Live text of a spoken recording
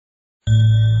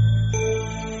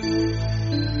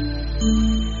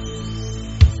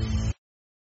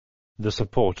The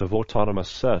support of autonomous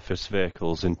surface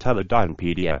vehicles in Teledyne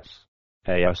PDS,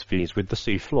 ASVs with the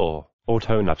Seafloor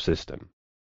AutoNav system.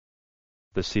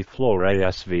 The Seafloor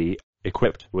ASV,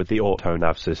 equipped with the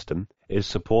AutoNav system, is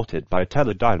supported by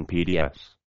Teledyne PDS.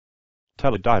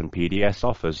 Teledyne PDS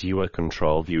offers you a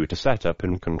control view to set up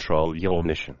and control your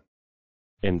mission.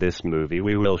 In this movie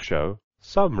we will show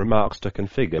some remarks to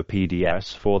configure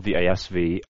PDS for the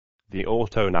ASV, the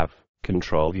AutoNav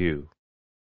control view.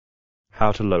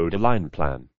 How to load a line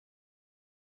plan.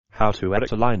 How to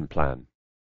edit a line plan.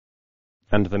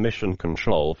 And the mission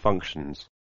control functions.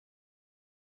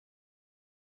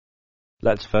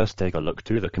 Let's first take a look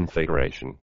to the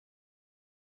configuration.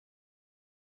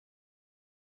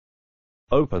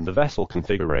 Open the vessel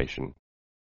configuration.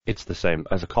 It's the same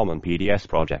as a common PDS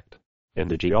project. In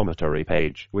the geometry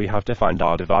page, we have defined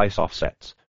our device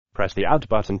offsets. Press the Add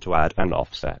button to add an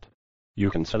offset. You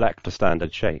can select a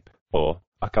standard shape, or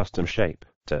a custom shape,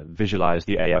 to visualize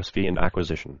the ASV in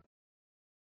acquisition.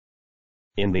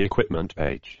 In the equipment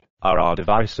page, are our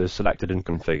devices selected and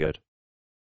configured.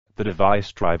 The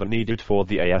device driver needed for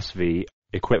the ASV,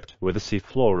 equipped with a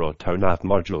Seafloor AutoNav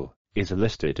module, is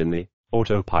listed in the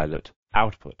Autopilot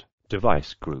Output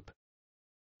device group.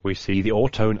 We see the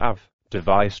AutoNav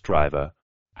device driver.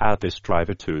 Add this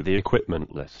driver to the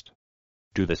equipment list.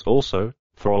 Do this also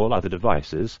for all other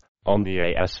devices on the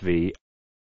ASV.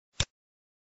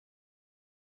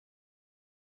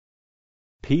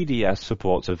 PDS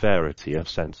supports a variety of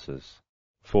sensors.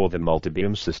 For the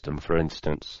multibeam system, for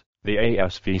instance, the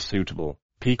ASV suitable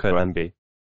PicoMB,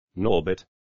 Norbit,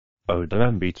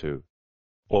 ODM-MB2,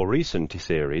 or recent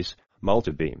T-series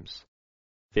multibeams.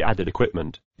 The added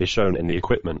equipment is shown in the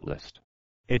equipment list.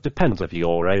 It depends of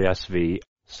your ASV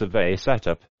survey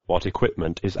setup what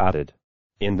equipment is added.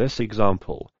 In this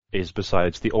example, is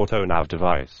besides the AutoNav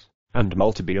device and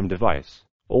multibeam device,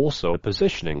 also a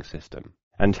positioning system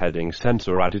and heading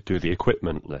sensor added to the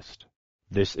equipment list.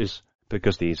 This is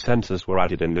because these sensors were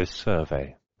added in this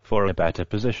survey for a better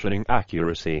positioning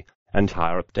accuracy and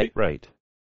higher update rate.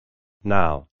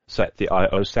 Now, set the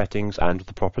I/O settings and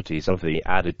the properties of the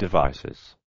added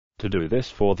devices. To do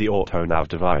this for the AutoNav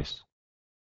device,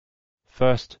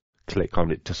 first, click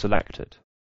on it to select it.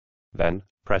 Then,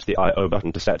 press the I/O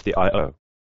button to set the I/O.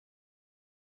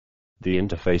 The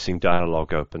interfacing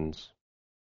dialog opens.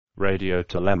 Radio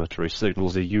telemetry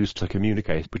signals are used to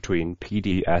communicate between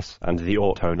PDS and the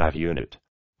AutoNav unit.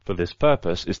 For this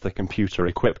purpose is the computer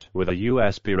equipped with a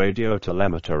USB radio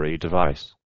telemetry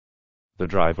device. The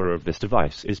driver of this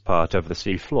device is part of the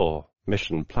Seafloor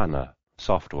Mission Planner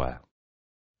software.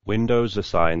 Windows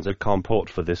assigns a COM port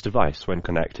for this device when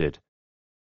connected.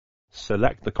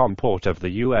 Select the COM port of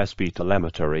the USB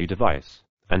telemetry device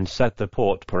and set the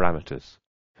port parameters.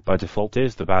 By default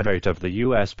is the baud rate of the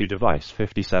USB device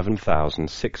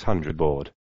 57600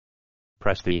 baud.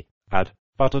 Press the Add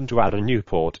button to add a new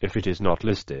port if it is not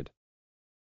listed.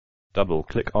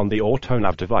 Double-click on the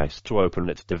AutoNav device to open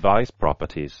its device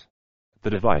properties.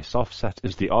 The device offset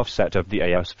is the offset of the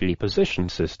ASV position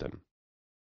system.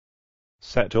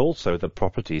 Set also the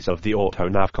properties of the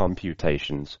AutoNav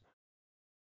computations.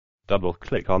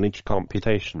 Double-click on each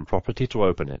computation property to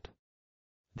open it.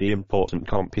 The important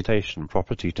computation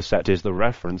property to set is the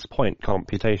reference point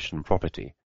computation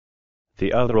property.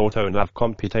 The other AutoNav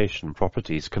computation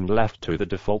properties can left to the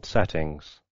default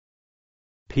settings.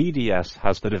 PDS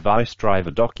has the device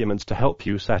driver documents to help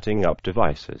you setting up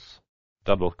devices.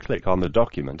 Double-click on the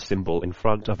document symbol in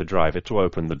front of the driver to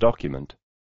open the document.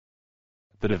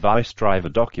 The device driver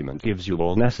document gives you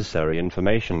all necessary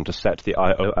information to set the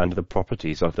I/O and the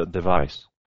properties of the device.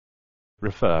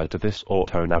 Refer to this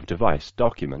AutoNav device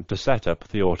document to set up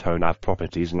the AutoNav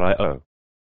properties and I/O.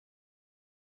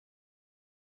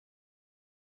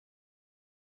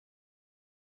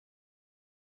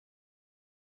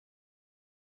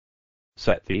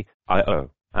 Set the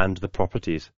I/O and the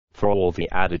properties for all the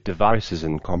added devices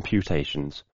and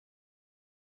computations.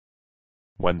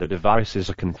 When the devices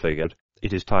are configured,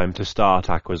 it is time to start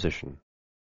acquisition.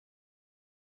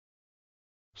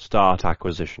 Start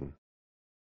acquisition.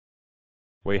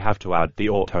 We have to add the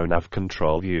AutoNav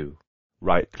control view.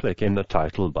 Right-click in the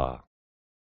title bar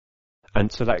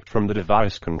and select from the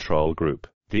device control group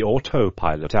the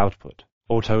Autopilot Output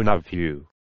AutoNav view.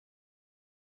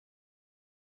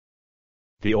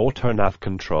 The AutoNav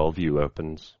control view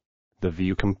opens. The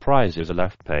view comprises a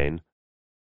left pane,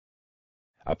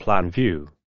 a plan view,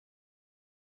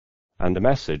 and a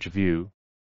message view.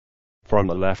 From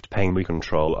the left pane we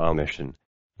control our mission.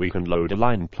 We can load a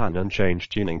line plan and change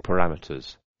tuning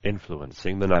parameters,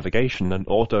 influencing the navigation and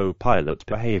autopilot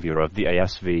behavior of the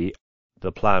ASV.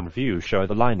 The plan view shows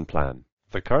the line plan,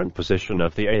 the current position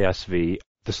of the ASV,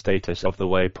 the status of the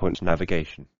waypoint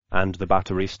navigation, and the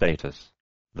battery status.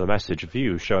 The message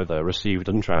view shows the received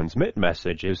and transmit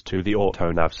messages to the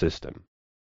AutoNav system.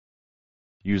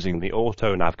 Using the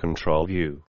AutoNav control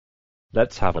view.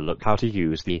 Let's have a look how to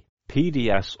use the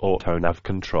PDS AutoNav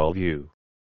control view.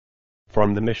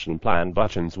 From the mission plan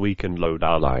buttons we can load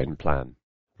our line plan,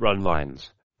 run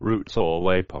lines, routes or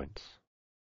waypoints.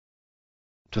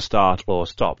 To start or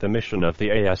stop the mission of the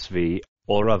ASV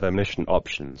or other mission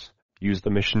options, use the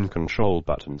mission control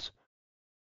buttons.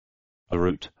 A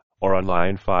route or a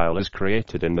line file is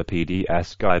created in the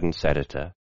PDS guidance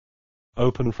editor.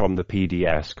 Open from the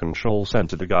PDS control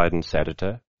center the guidance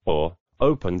editor, or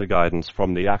open the guidance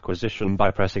from the acquisition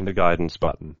by pressing the guidance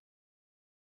button.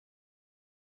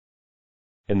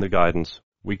 In the guidance,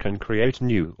 we can create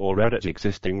new or edit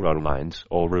existing run lines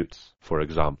or routes, for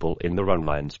example in the run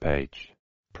lines page.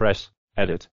 Press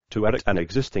Edit to edit an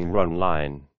existing run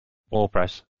line, or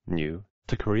press New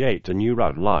to create a new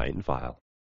run line file.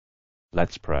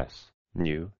 Let's press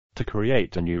New to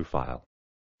create a new file.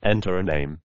 Enter a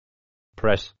name.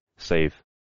 Press Save.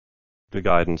 The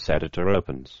guidance editor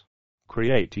opens.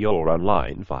 Create your run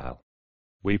line file.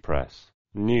 We press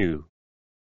New.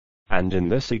 And in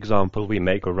this example we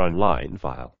make a run line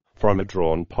file from a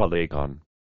drawn polygon.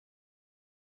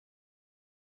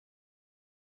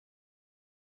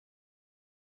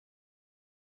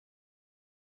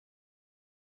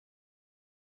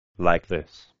 Like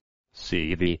this.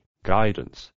 See the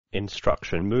guidance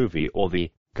instruction movie or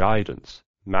the guidance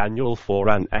manual for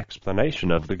an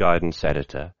explanation of the guidance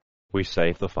editor. We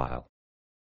save the file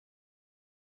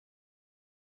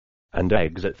and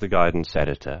exit the guidance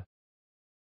editor.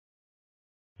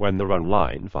 When the run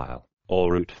line file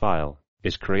or route file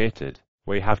is created,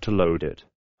 we have to load it.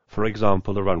 For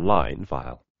example, the run line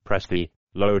file. Press the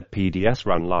Load PDS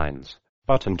Run Lines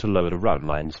button to load a run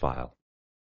lines file.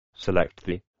 Select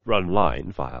the run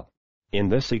line file. In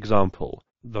this example,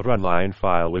 the run line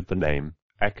file with the name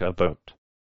Echo Boat,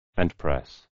 and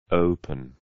press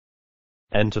Open.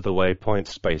 Enter the waypoint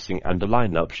spacing and the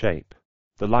lineup shape.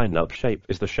 The lineup shape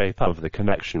is the shape of the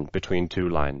connection between two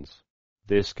lines.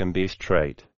 This can be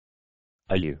straight,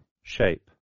 a U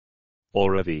shape,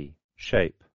 or a V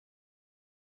shape.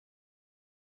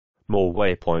 More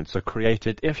waypoints are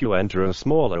created if you enter a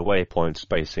smaller waypoint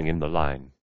spacing in the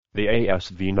line. The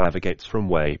ASV navigates from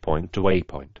waypoint to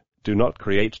waypoint. Do not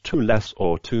create too less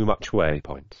or too much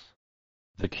waypoints.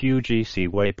 The QGC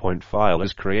waypoint file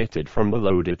is created from the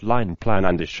loaded line plan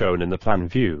and is shown in the plan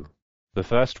view. The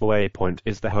first waypoint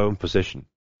is the home position.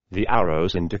 The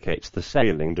arrows indicates the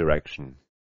sailing direction.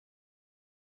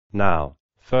 Now,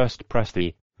 first press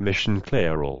the Mission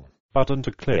Clear All button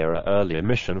to clear an earlier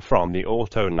mission from the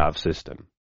AutoNav system.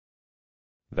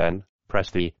 Then,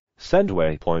 press the Send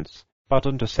Waypoints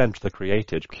button to send the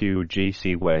created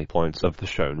QGC waypoints of the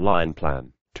shown line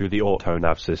plan to the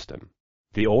AutoNav system.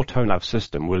 The AutoNav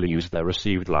system will use the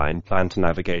received line plan to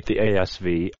navigate the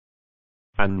ASV.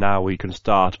 And now we can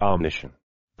start our mission.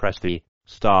 Press the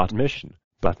Start Mission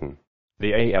button.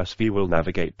 The ASV will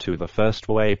navigate to the first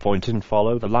waypoint and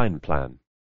follow the line plan.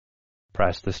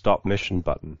 Press the Stop Mission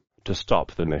button to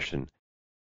stop the mission.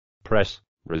 Press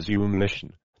Resume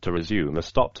Mission to resume a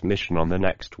stopped mission on the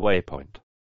next waypoint.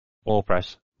 Or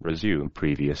press Resume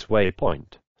Previous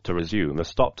Waypoint to resume a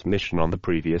stopped mission on the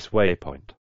previous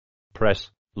waypoint. Press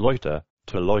Loiter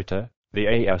to loiter the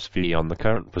ASV on the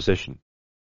current position.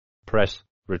 Press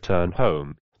Return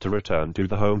Home to return to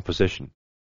the home position.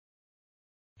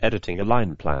 Editing a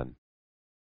line plan.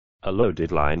 A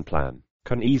loaded line plan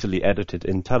can easily edit it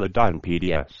in Teledyne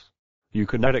PDS. You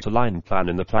can edit a line plan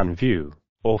in the plan view,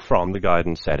 or from the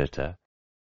guidance editor.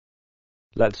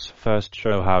 Let's first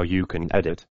show how you can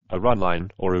edit a run line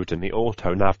or route in the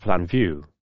AutoNav plan view.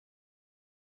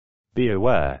 Be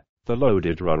aware, the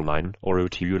loaded run line or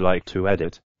route you like to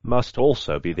edit must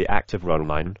also be the active run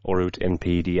line or route in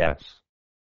PDS.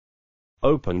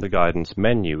 Open the guidance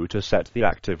menu to set the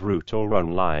active route or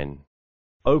run line.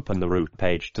 Open the route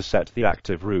page to set the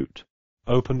active route.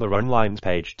 Open the run lines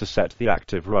page to set the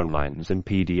active run lines in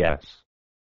PDS.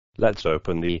 Let's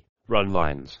open the Run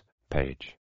Lines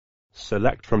page.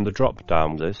 Select from the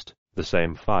drop-down list the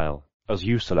same file as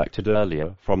you selected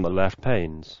earlier from the left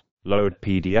panes. Load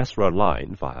PDS run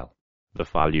line file. The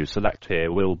file you select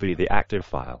here will be the active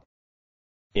file.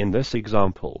 In this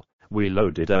example, we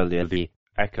loaded earlier the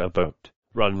Echo Boat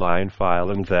run line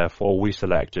file and therefore we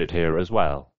select it here as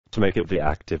well to make it the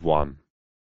active one.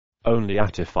 Only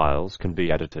active files can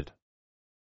be edited.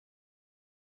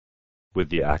 With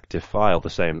the active file the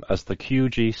same as the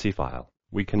QGC file,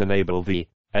 we can enable the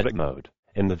Edit mode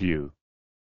in the view.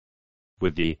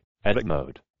 With the Edit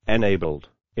mode enabled.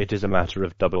 It is a matter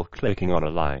of double-clicking on a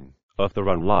line of the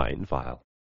run line file.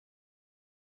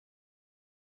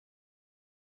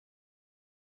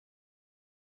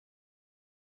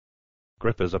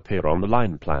 Grippers appear on the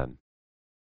line plan.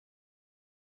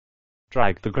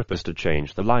 Drag the grippers to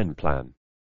change the line plan,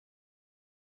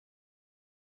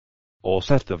 or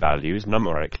set the values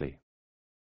numerically.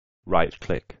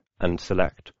 Right-click and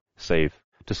select Save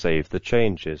to save the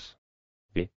changes.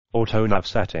 The AutoNav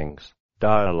Settings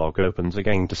dialog opens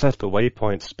again to set the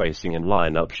waypoint spacing and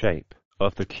lineup shape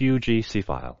of the QGC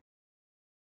file.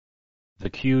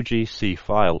 The QGC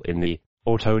file in the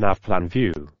AutoNav plan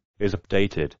view is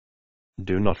updated.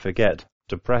 Do not forget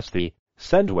to press the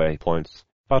Send Waypoints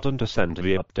button to send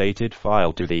the updated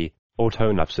file to the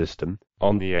AutoNav system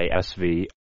on the ASV.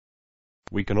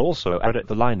 We can also edit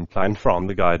the line plan from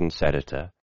the guidance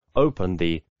editor. Open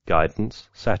the Guidance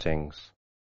Settings.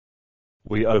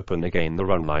 We open again the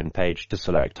runline page to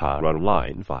select our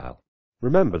runline file.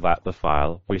 Remember that the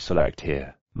file we select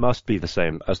here must be the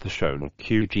same as the shown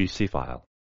QGC file.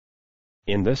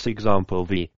 In this example,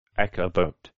 the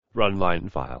EchoBoat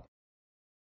runline file.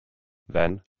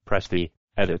 Then, press the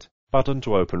Edit button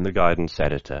to open the guidance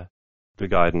editor. The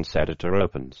guidance editor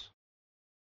opens.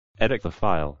 Edit the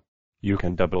file. You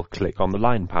can double-click on the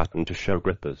line pattern to show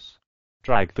grippers.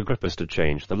 Drag the grippers to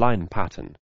change the line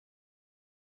pattern.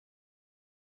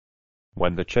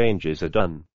 When the changes are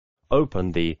done,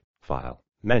 open the File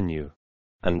menu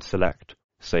and select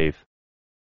Save.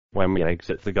 When we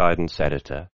exit the guidance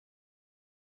editor,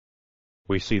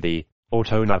 we see the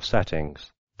AutoNav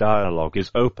Settings dialog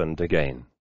is opened again.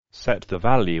 Set the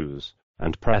values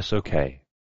and press OK.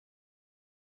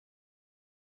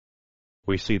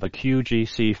 We see the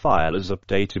QGC file is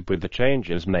updated with the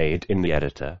changes made in the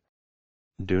editor.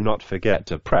 Do not forget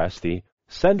to press the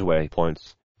Send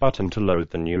Waypoints button to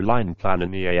load the new line plan in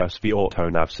the ASV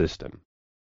AutoNav system.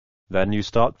 Then you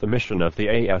start the mission of the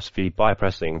ASV by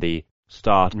pressing the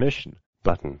Start Mission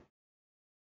button.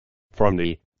 From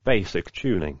the Basic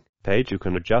Tuning page, you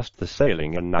can adjust the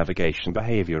sailing and navigation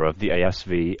behavior of the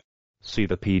ASV. See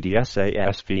the PDS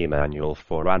ASV manual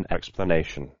for an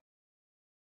explanation.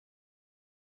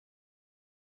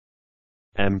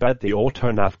 Embed the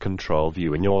AutoNav control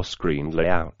view in your screen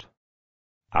layout.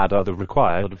 Add other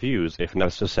required views if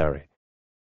necessary.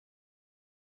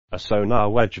 A sonar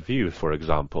wedge view, for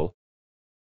example.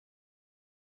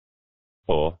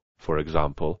 Or, for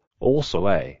example, also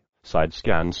a side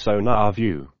scan sonar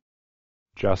view.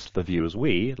 Just the views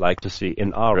we like to see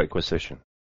in our acquisition.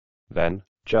 Then,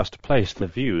 just place the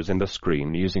views in the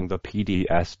screen using the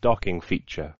PDS docking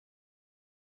feature.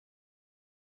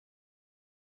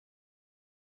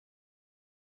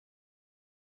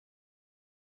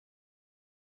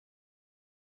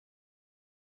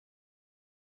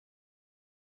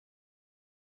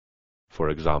 For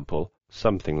example,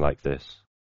 something like this.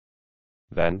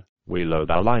 Then, we load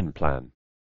our line plan.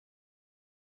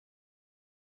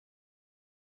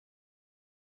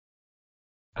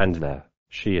 And there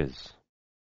she is.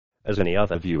 As any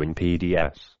other view in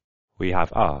PDS, we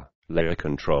have our layer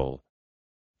control.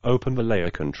 Open the layer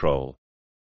control.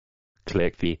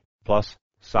 Click the plus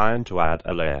sign to add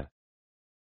a layer.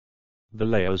 The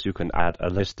layers you can add are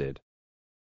listed.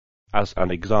 As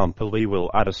an example, we will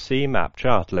add a CMap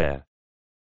chart layer.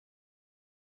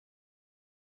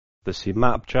 The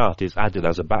CMap chart is added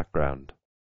as a background.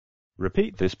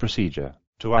 Repeat this procedure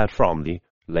to add from the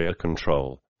layer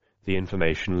control the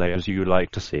information layers you like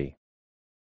to see.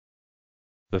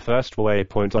 The first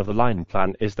waypoint of the line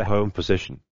plan is the home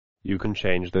position. You can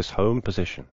change this home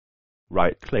position.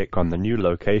 Right-click on the new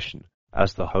location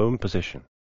as the home position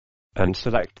and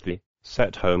select the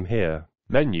Set Home Here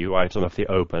menu item of the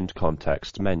opened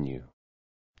context menu.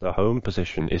 The home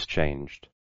position is changed.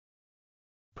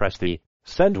 Press the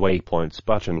Send Waypoints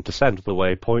button to send the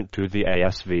waypoint to the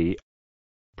ASV.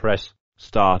 Press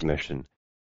Start Mission.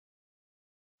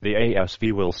 The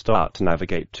ASV will start to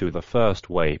navigate to the first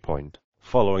waypoint,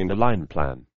 following the line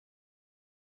plan.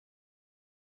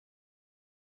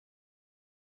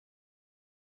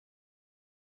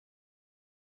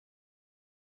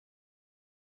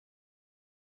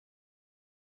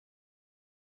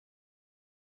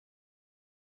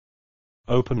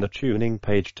 Open the tuning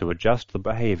page to adjust the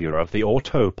behavior of the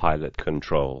autopilot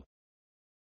control.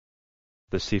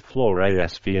 The Seafloor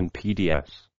ASV and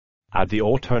PDS. Add the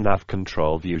AutoNav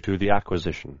control view to the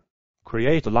acquisition.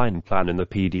 Create a line plan in the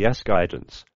PDS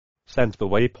guidance. Send the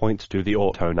waypoints to the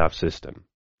AutoNav system.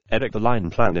 Edit the line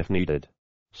plan if needed.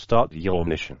 Start your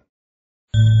mission.